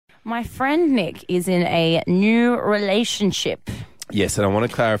My friend Nick is in a new relationship. Yes, and I want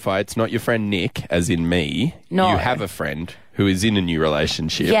to clarify, it's not your friend Nick, as in me. No. You have a friend who is in a new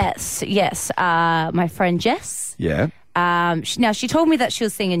relationship. Yes. My friend Jess. Yeah. She told me that she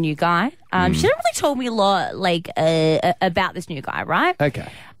was seeing a new guy. She didn't really told me a lot, about this new guy, right? Okay.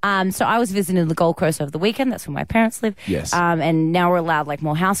 So I was visiting the Gold Coast over the weekend. That's where my parents live. Yes. And now we're allowed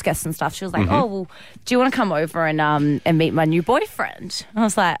more house guests and stuff. She was like, "Oh, well, do you want to come over and meet my new boyfriend?" I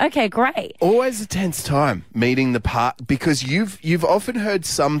was like, "Okay, great." Always a tense time meeting the because you've often heard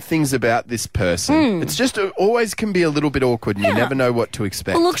some things about this person. It's just always can be a little bit awkward, and you never know what to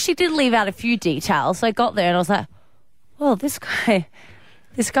expect. Well, look, she did leave out a few details. So I got there and I was like, "Well, this guy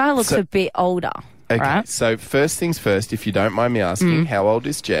looks a bit older." Okay, right? so first things first, if you don't mind me asking, how old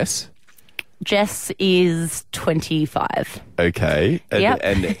is Jess? Jess is 25. Okay. Yep.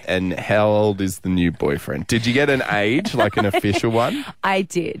 And how old is the new boyfriend? Did you get an age, like an official one? I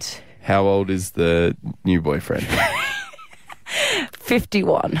did. How old is the new boyfriend?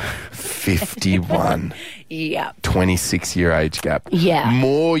 51. 51. Yeah. 26-year age gap. Yeah.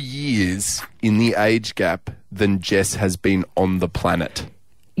 More years in the age gap than Jess has been on the planet.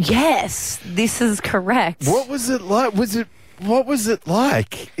 Yes, this is correct. What was it like? What was it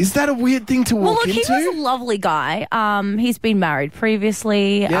like? Is that a weird thing to walk into? He was a lovely guy. He's been married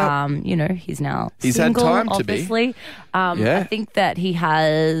previously. Yep. He's now He's single, had time to obviously. be. Yeah. I think that he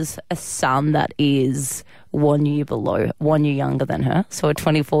has a son that is 1 year younger than her. So a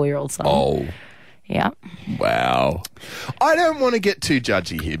 24-year-old son. Oh. Yeah. Wow. I don't want to get too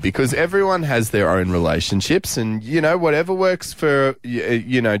judgy here because everyone has their own relationships and, whatever works for,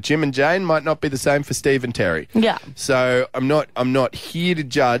 Jim and Jane might not be the same for Steve and Terry. Yeah. So I'm not here to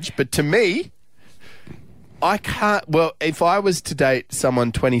judge, but to me, I can't, well, if I was to date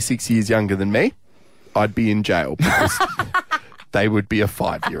someone 26 years younger than me, I'd be in jail because they would be a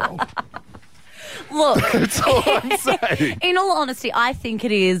 5-year-old. Look. That's all I'm saying. In all honesty, I think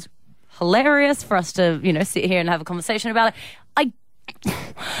it is hilarious for us to, sit here and have a conversation about it.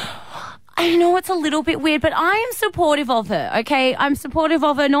 I know it's a little bit weird, but I am supportive of her, okay? I'm supportive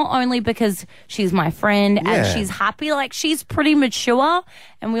of her not only because she's my friend and she's happy, she's pretty mature,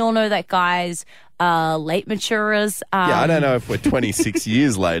 and we all know that guys are late maturers. I don't know if we're 26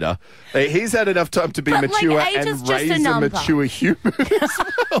 years later. He's had enough time to be mature and raise a mature human as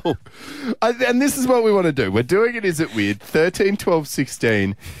well. And this is what we want to do. We're doing it, Is It Weird? 13, 12,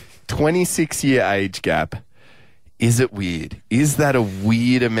 16... 26-year age gap. Is it weird? Is that a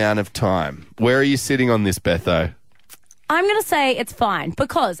weird amount of time? Where are you sitting on this, Betho? I'm going to say it's fine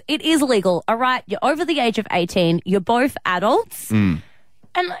because it is legal, all right? You're over the age of 18. You're both adults. And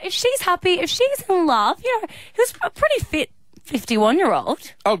if she's happy, if she's in love, he was a pretty fit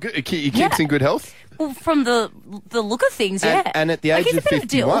 51-year-old. Oh, good. He keeps in good health? Well, from the look of things, yeah. And at the age of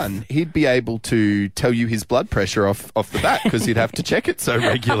 51, he'd be able to tell you his blood pressure off the bat because he'd have to check it so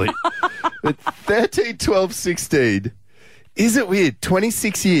regularly. But 13, 12, 16, is it weird?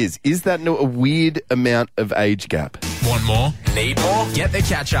 26 years, is that a weird amount of age gap? Want more? Need more? Get the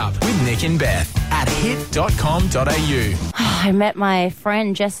catch up with Nick and Beth at hit.com.au. I met my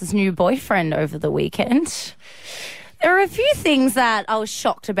friend Jess's new boyfriend over the weekend. There are a few things that I was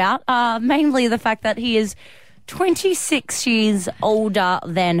shocked about, mainly the fact that he is 26 years older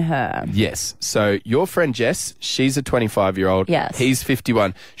than her. Yes. So your friend Jess, she's a 25-year-old. Yes. He's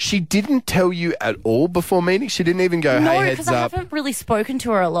 51. She didn't tell you at all before meeting? She didn't even go, hey, heads up? No, because I haven't really spoken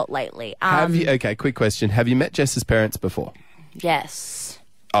to her a lot lately. Okay, quick question. Have you met Jess's parents before? Yes.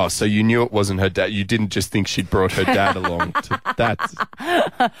 Oh, so you knew it wasn't her dad. You didn't just think she'd brought her dad along to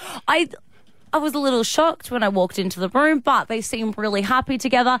that. I was a little shocked when I walked into the room, but they seemed really happy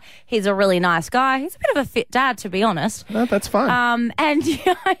together. He's a really nice guy. He's a bit of a fit dad, to be honest. No, that's fine. And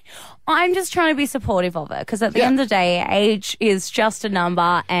I'm just trying to be supportive of her because at the end of the day, age is just a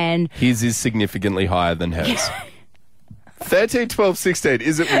number and... His is significantly higher than hers. 13, 12, 16.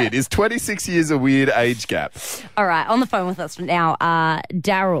 Is it weird? Is 26 years a weird age gap? All right, on the phone with us now,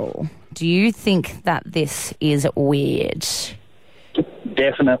 Daryl, do you think that this is weird?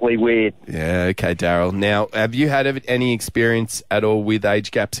 Definitely weird. Yeah, okay, Daryl. Now, have you had any experience at all with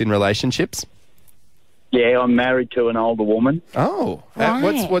age gaps in relationships? Yeah, I'm married to an older woman. Oh.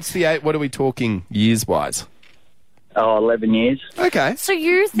 Right. What's the age? What are we talking years-wise? 11 years. Okay. So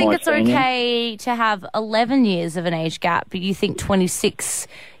you think My it's opinion. okay to have 11 years of an age gap, but you think 26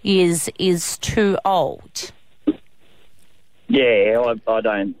 is too old? Yeah,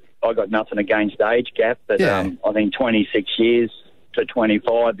 I got nothing against the age gap, but Yeah. I think 26 years to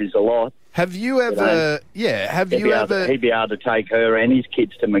 25 is a lot. Have you ever? Have you ever? He'd be able to take her and his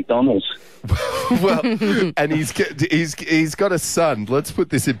kids to McDonald's. Well, and he's got a son. Let's put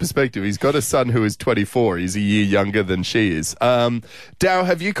this in perspective. He's got a son who is 24. He's a year younger than she is. Dow,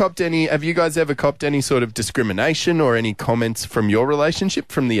 have you guys ever copped any sort of discrimination or any comments from your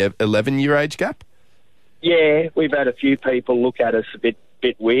relationship from the 11-year age gap? Yeah, we've had a few people look at us a bit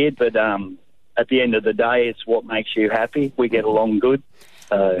weird, but at the end of the day, it's what makes you happy. We get along good.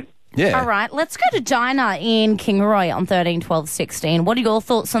 Yeah. All right, let's go to Dinah in Kingaroy on 13, 12, 16. What are your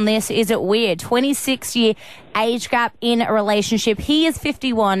thoughts on this? Is it weird? 26-year age gap in a relationship. He is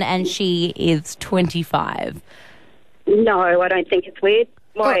 51 and she is 25. No, I don't think it's weird.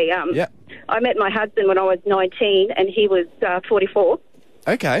 I met my husband when I was 19 and he was 44.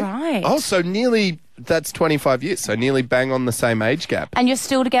 Okay. Right. Oh, so that's 25 years, so nearly bang on the same age gap. And you're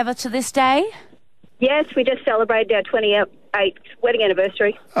still together to this day? Yes, we just celebrated our 28th wedding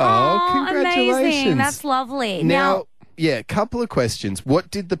anniversary. Oh, congratulations. Amazing. That's lovely. Now, a couple of questions. What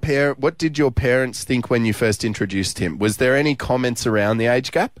did your parents think when you first introduced him? Was there any comments around the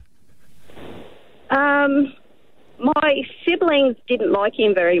age gap? My siblings didn't like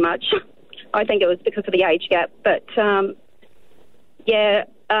him very much. I think it was because of the age gap. But,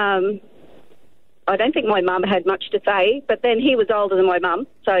 I don't think my mum had much to say, but then he was older than my mum,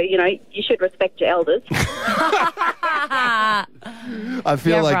 so, you should respect your elders. I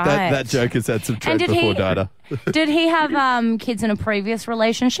feel like that joke has had some tread before, Dinah. Did he have kids in a previous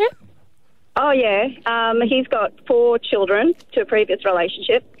relationship? Oh, yeah. He's got 4 children to a previous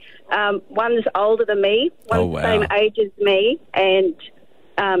relationship. One's older than me, one's the same age as me, and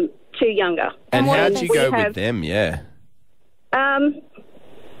 2 younger. And how'd you go with them,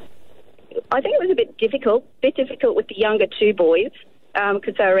 I think it was a bit difficult with the younger 2 boys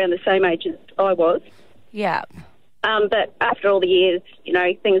because they were around the same age as I was. Yeah. But after all the years,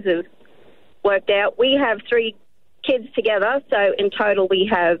 things have worked out. We have 3 kids together, so in total we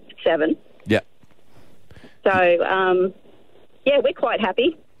have 7. Yeah. So, we're quite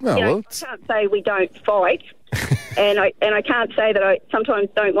happy. Well, I can't say we don't fight, and I can't say that I sometimes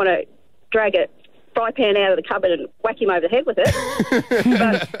don't want to drag a fry pan out of the cupboard and whack him over the head with it.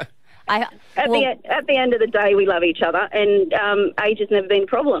 But at the end of the day, we love each other, and age has never been a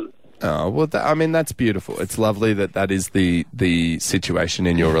problem. Oh, well, that's beautiful. It's lovely that is the situation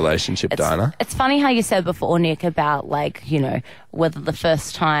in your relationship, Dinah. It's funny how you said before, Nick, about, whether the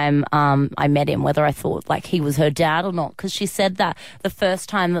first time I met him, whether I thought, he was her dad or not, because she said that the first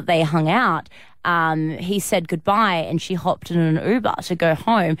time that they hung out, he said goodbye and she hopped in an Uber to go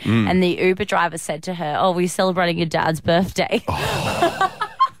home, and the Uber driver said to her, "Oh, we're celebrating your dad's birthday."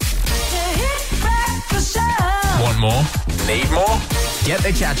 Want more? Need more? Get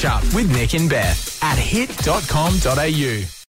the catch up with Nick and Beth at hit.com.au.